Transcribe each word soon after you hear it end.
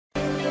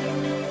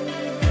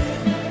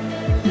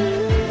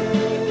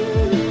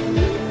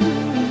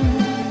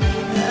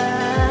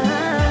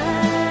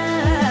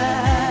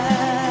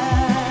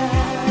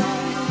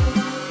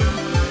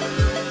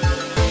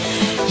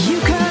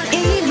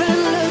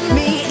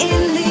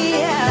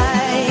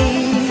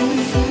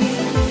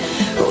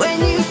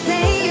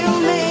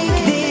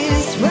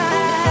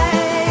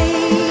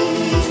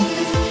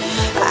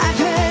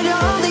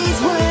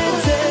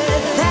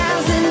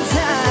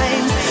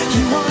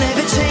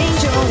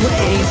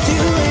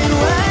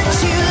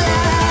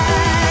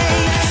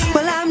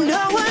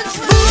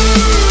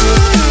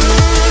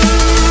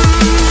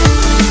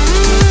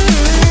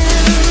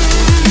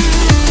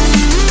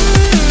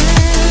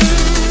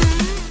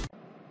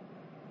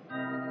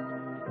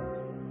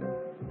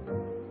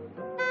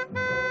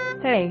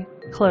Hey,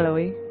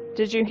 Chloe,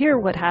 did you hear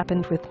what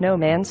happened with No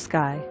Man's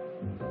Sky?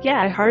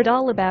 Yeah, I heard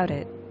all about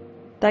it.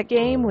 That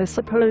game was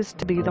supposed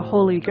to be the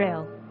Holy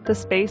Grail, the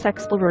space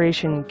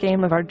exploration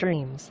game of our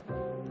dreams.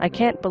 I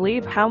can't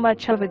believe how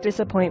much of a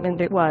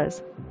disappointment it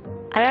was.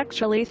 I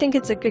actually think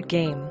it's a good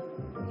game.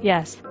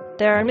 Yes,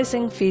 there are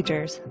missing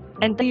features,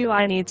 and the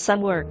UI needs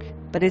some work,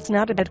 but it's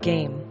not a bad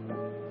game.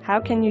 How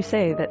can you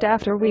say that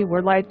after we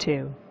were lied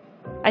to?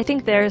 I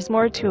think there's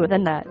more to it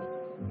than that.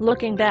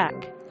 Looking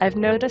back, I've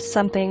noticed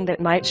something that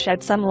might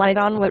shed some light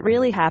on what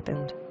really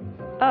happened.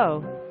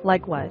 Oh,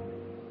 like what?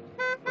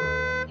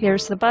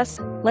 Here's the bus,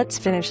 let's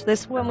finish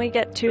this when we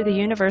get to the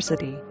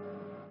university.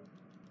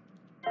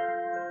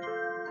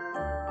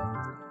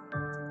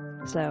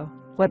 So,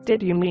 what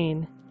did you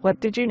mean? What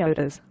did you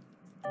notice?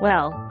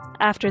 Well,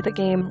 after the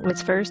game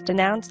was first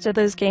announced at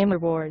those Game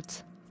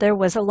Awards, there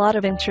was a lot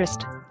of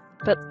interest.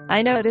 But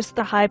I noticed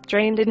the hype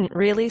train didn't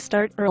really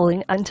start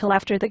rolling until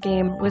after the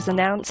game was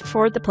announced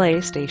for the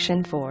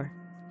PlayStation 4.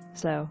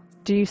 So,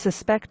 do you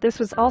suspect this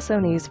was all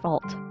Sony's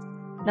fault?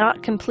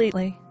 Not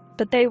completely,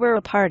 but they were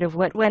a part of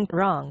what went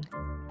wrong.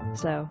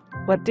 So,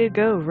 what did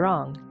go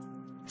wrong?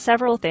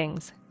 Several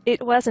things.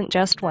 It wasn't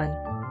just one.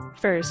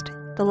 First,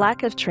 the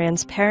lack of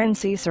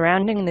transparency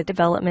surrounding the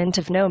development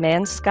of No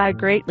Man's Sky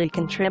greatly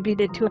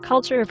contributed to a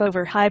culture of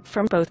overhype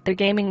from both the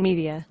gaming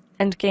media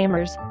and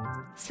gamers.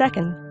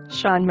 Second,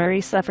 Sean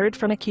Murray suffered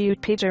from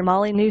acute Peter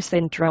Molyneux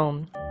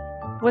syndrome.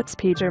 What's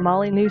Peter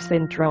Molyneux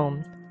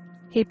syndrome?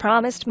 He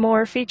promised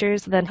more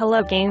features than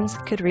Hello Games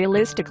could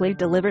realistically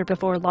deliver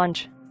before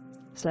launch.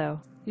 So,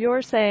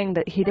 you're saying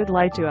that he did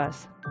lie to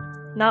us?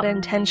 Not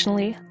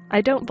intentionally.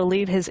 I don't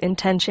believe his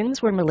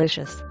intentions were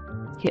malicious.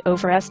 He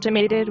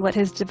overestimated what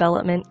his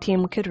development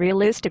team could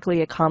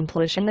realistically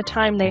accomplish in the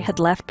time they had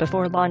left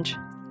before launch.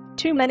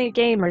 Too many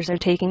gamers are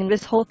taking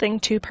this whole thing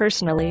too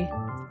personally.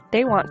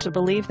 They want to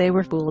believe they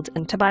were fooled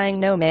into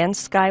buying No Man's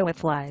Sky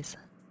with lies.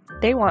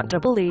 They want to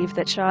believe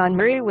that Sean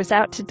Murray was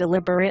out to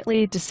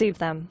deliberately deceive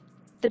them.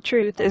 The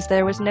truth is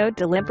there was no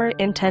deliberate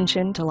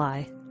intention to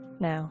lie.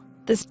 Now,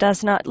 this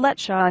does not let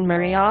Sean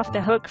Murray off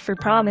the hook for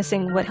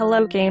promising what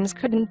Hello Games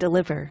couldn't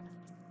deliver.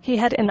 He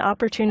had an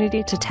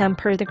opportunity to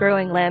temper the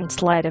growing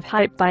landslide of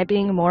hype by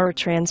being more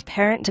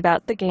transparent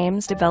about the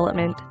game's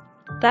development.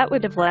 That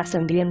would have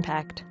lessened the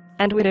impact,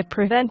 and would have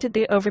prevented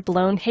the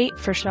overblown hate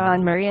for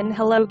Sean Murray and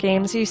Hello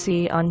Games you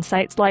see on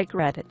sites like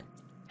Reddit.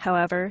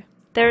 However,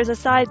 there is a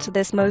side to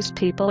this most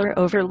people are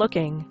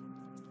overlooking.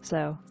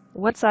 So,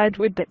 what side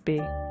would it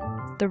be?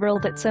 The role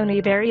that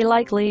Sony very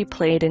likely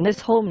played in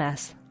this whole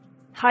mess.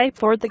 Hype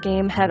for the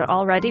game had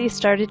already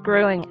started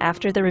growing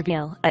after the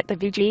reveal at the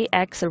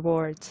VGX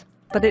Awards,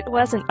 but it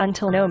wasn't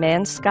until No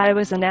Man's Sky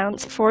was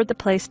announced for the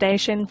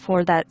PlayStation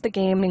 4 that the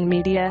gaming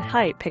media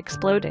hype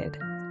exploded.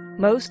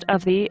 Most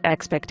of the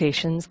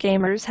expectations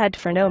gamers had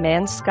for No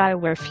Man's Sky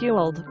were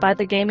fueled by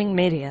the gaming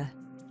media.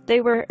 They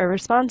were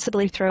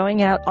irresponsibly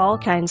throwing out all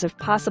kinds of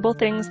possible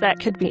things that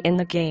could be in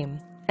the game,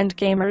 and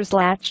gamers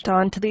latched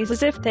onto these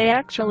as if they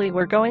actually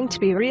were going to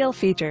be real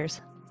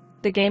features.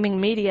 The gaming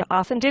media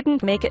often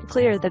didn't make it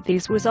clear that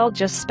these was all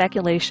just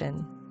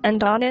speculation,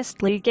 and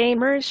honestly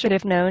gamers should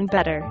have known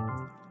better.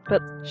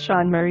 But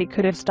Sean Murray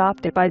could have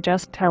stopped it by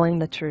just telling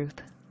the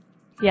truth.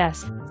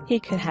 Yes, he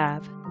could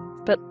have.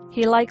 But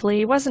he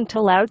likely wasn't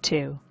allowed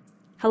to.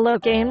 Hello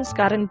Games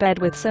got in bed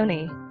with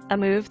Sony, a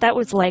move that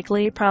was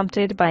likely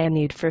prompted by a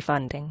need for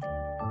funding.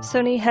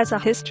 Sony has a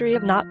history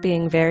of not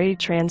being very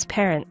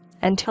transparent,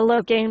 and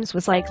Hello Games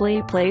was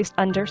likely placed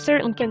under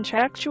certain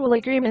contractual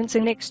agreements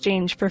in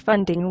exchange for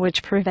funding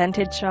which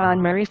prevented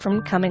Sean Murray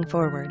from coming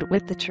forward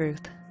with the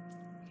truth.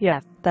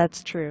 Yeah,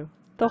 that's true.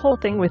 The whole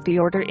thing with the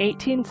Order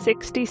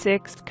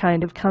 1866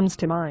 kind of comes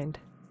to mind.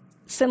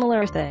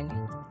 Similar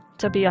thing.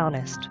 To be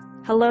honest,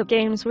 Hello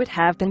Games would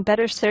have been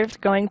better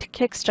served going to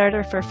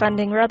Kickstarter for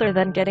funding rather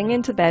than getting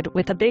into bed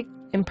with a big,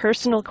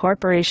 impersonal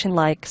corporation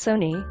like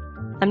Sony.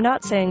 I'm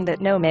not saying that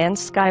No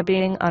Man's Sky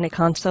being on a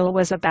console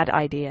was a bad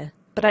idea,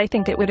 but I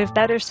think it would have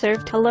better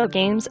served Hello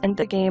Games and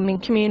the gaming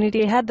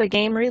community had the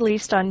game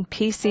released on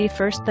PC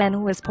first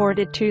then was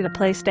ported to the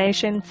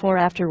PlayStation 4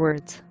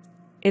 afterwards.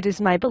 It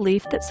is my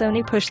belief that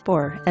Sony pushed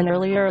for an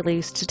earlier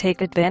release to take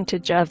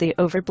advantage of the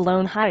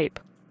overblown hype.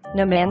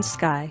 No Man's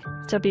Sky,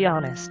 to be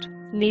honest,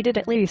 needed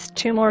at least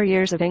 2 more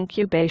years of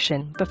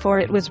incubation before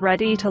it was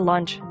ready to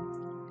launch.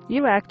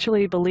 You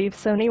actually believe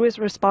Sony was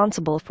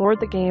responsible for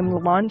the game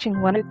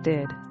launching when it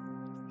did?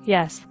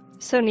 Yes,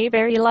 Sony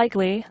very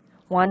likely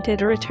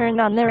wanted a return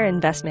on their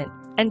investment,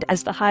 and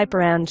as the hype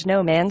around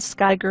No Man's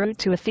Sky grew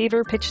to a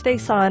fever pitch, they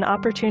saw an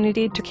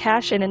opportunity to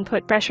cash in and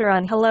put pressure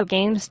on Hello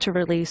Games to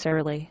release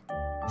early.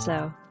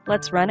 So,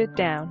 let's run it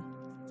down.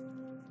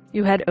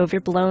 You had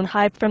overblown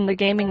hype from the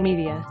gaming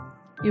media.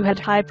 You had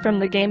hype from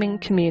the gaming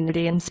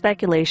community and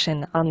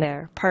speculation on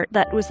their part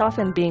that was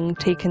often being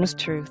taken as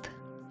truth.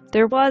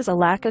 There was a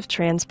lack of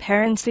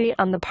transparency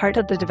on the part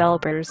of the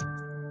developers,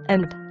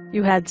 and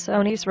you had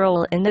Sony's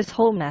role in this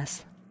whole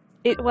mess.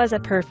 It was a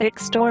perfect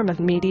storm of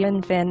media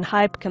and fan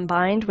hype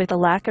combined with a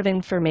lack of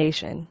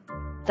information.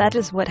 That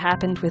is what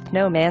happened with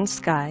No Man's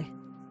Sky.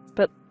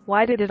 But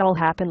why did it all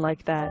happen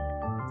like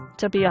that?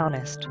 To be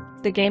honest,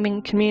 the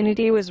gaming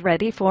community was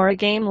ready for a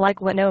game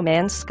like what No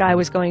Man's Sky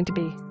was going to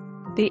be.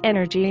 The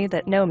energy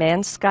that No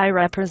Man's Sky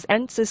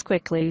represents is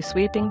quickly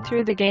sweeping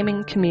through the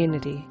gaming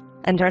community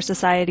and our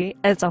society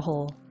as a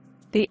whole.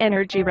 The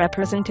energy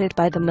represented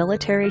by the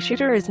military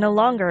shooter is no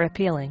longer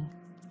appealing.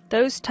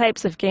 Those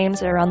types of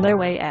games are on their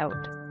way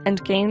out,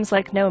 and games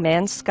like No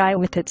Man's Sky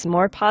with its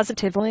more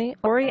positively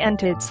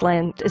oriented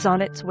slant is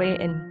on its way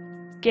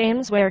in.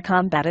 Games where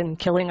combat and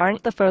killing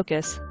aren't the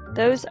focus,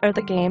 those are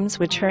the games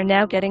which are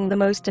now getting the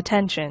most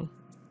attention.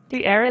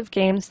 The era of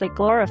games that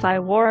glorify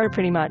war are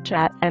pretty much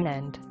at an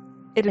end.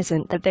 It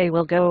isn't that they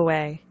will go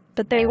away,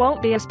 but they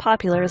won't be as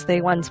popular as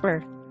they once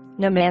were.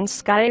 No Man's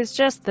Sky is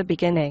just the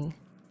beginning.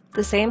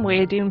 The same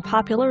way Doom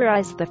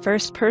popularized the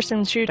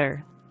first-person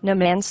shooter, No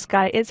Man's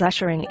Sky is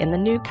ushering in the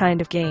new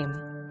kind of game.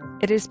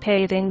 It is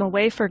paving the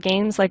way for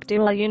games like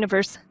Dual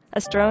Universe,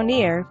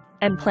 Astroneer,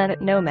 and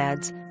Planet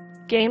Nomads,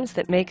 games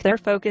that make their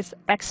focus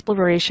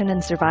exploration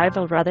and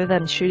survival rather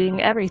than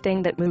shooting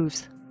everything that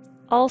moves.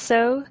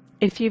 Also,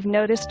 if you've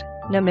noticed,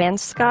 No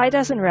Man's Sky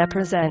doesn't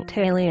represent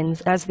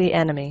aliens as the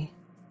enemy.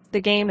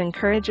 The game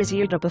encourages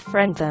you to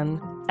befriend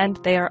them, and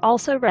they are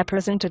also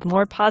represented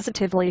more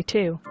positively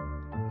too.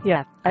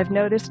 Yeah, I've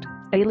noticed,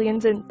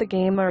 aliens in the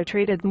game are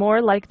treated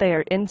more like they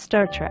are in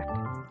Star Trek.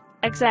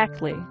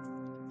 Exactly.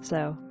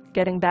 So,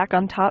 getting back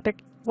on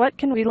topic, what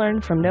can we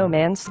learn from No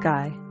Man's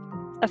Sky?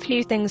 A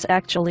few things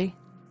actually.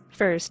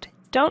 First,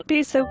 don't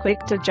be so quick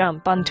to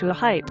jump onto a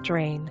hype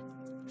train.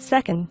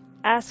 Second,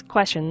 ask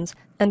questions,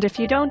 and if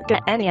you don't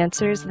get any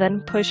answers,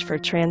 then push for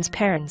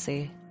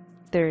transparency.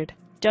 Third,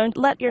 don't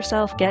let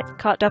yourself get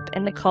caught up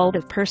in the cult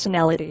of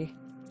personality.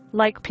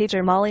 Like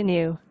Peter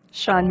Molyneux,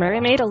 Sean Murray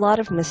made a lot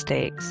of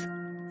mistakes.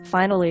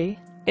 Finally,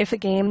 if a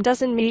game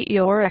doesn't meet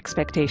your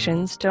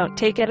expectations, don't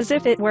take it as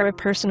if it were a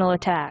personal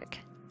attack.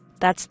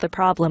 That's the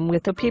problem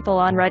with the people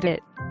on Reddit.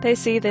 They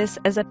see this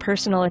as a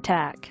personal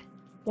attack,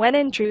 when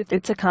in truth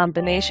it's a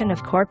combination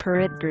of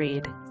corporate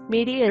greed,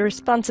 media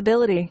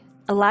irresponsibility,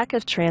 a lack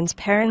of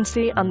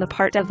transparency on the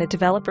part of the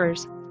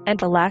developers,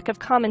 and a lack of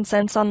common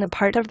sense on the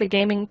part of the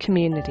gaming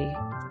community.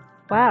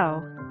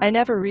 Wow, I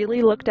never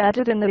really looked at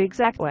it in the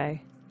exact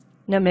way.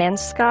 No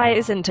Man's Sky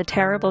isn't a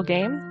terrible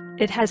game,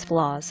 it has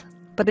flaws,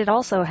 but it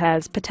also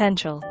has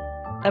potential.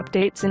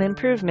 Updates and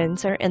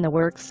improvements are in the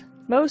works,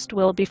 most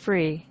will be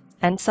free,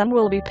 and some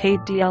will be paid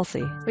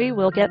DLC. We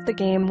will get the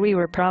game we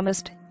were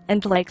promised,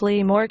 and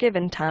likely more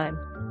given time.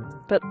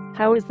 But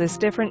how is this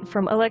different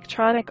from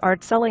Electronic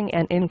Arts selling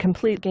an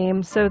incomplete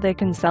game so they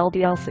can sell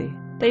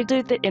DLC? They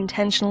do that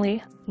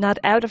intentionally, not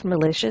out of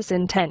malicious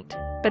intent,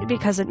 but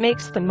because it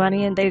makes them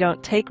money and they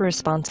don't take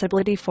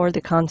responsibility for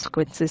the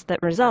consequences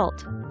that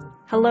result.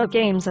 Hello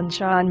Games and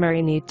Sean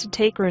Murray need to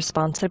take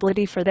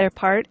responsibility for their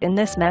part in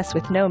this mess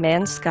with No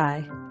Man's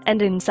Sky,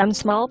 and in some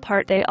small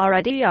part they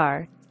already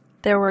are.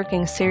 They're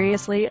working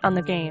seriously on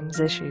the game's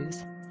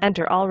issues, and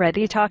are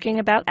already talking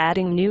about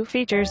adding new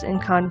features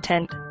and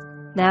content.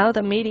 Now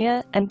the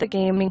media and the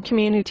gaming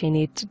community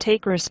need to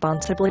take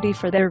responsibility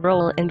for their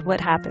role in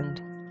what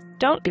happened.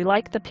 Don't be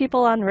like the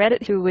people on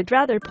Reddit who would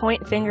rather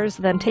point fingers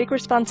than take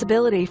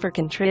responsibility for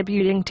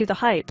contributing to the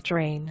hype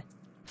train.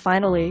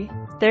 Finally,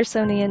 they're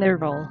Sony in their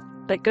role,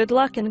 but good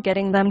luck in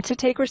getting them to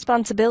take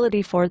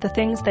responsibility for the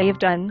things they've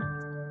done.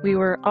 We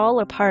were all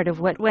a part of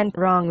what went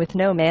wrong with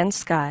No Man's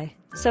Sky,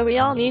 so we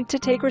all need to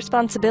take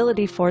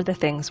responsibility for the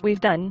things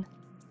we've done.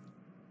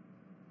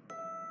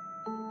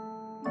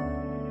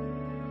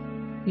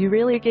 You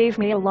really gave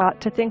me a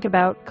lot to think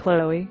about,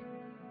 Chloe.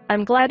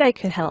 I'm glad I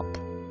could help.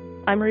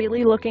 I'm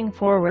really looking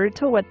forward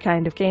to what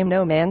kind of game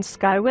No Man's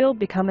Sky will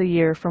become a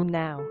year from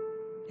now.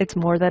 It's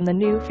more than the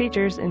new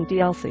features in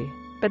DLC,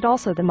 but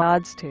also the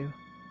mods too.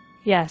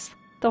 Yes,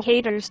 the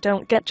haters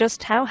don't get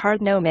just how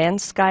hard No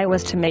Man's Sky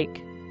was to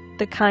make.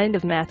 The kind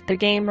of math the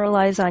game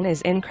relies on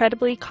is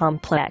incredibly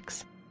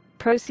complex.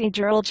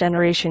 Procedural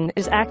generation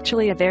is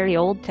actually a very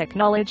old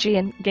technology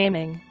in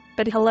gaming,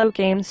 but Hello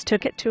Games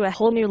took it to a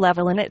whole new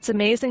level, and it's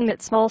amazing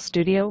that small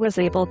studio was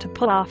able to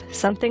pull off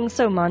something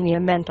so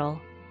monumental.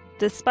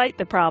 Despite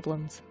the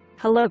problems,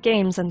 Hello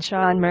Games and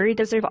Sean Murray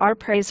deserve our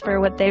praise for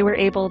what they were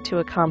able to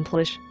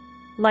accomplish.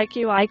 Like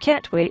you, I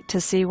can't wait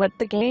to see what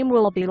the game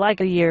will be like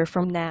a year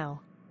from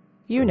now.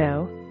 You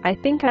know, I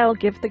think I'll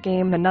give the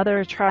game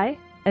another try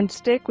and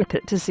stick with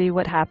it to see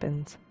what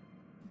happens.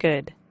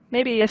 Good.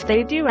 Maybe if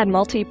they do add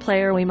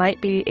multiplayer, we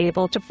might be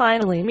able to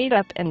finally meet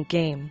up and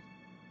game.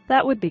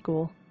 That would be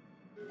cool.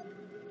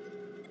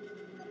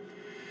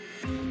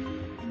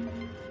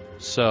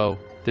 So,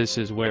 this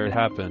is where it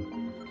happened.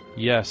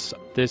 Yes,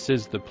 this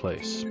is the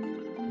place.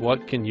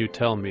 What can you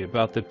tell me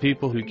about the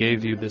people who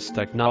gave you this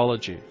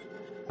technology?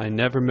 I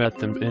never met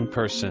them in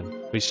person.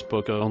 We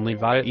spoke only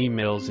via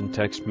emails and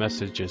text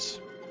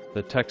messages.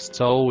 The texts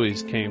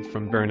always came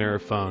from burner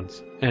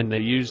phones, and they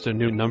used a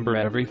new number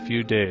every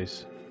few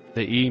days.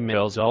 The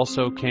emails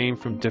also came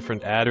from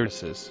different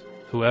addresses.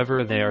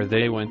 Whoever they are,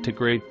 they went to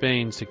great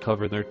pains to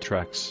cover their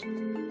tracks.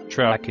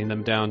 Tracking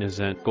them down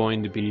isn't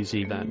going to be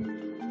easy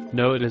then.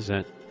 No, it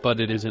isn't, but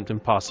it isn't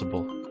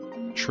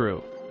impossible.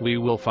 True, we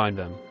will find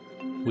them.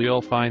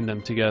 We'll find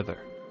them together.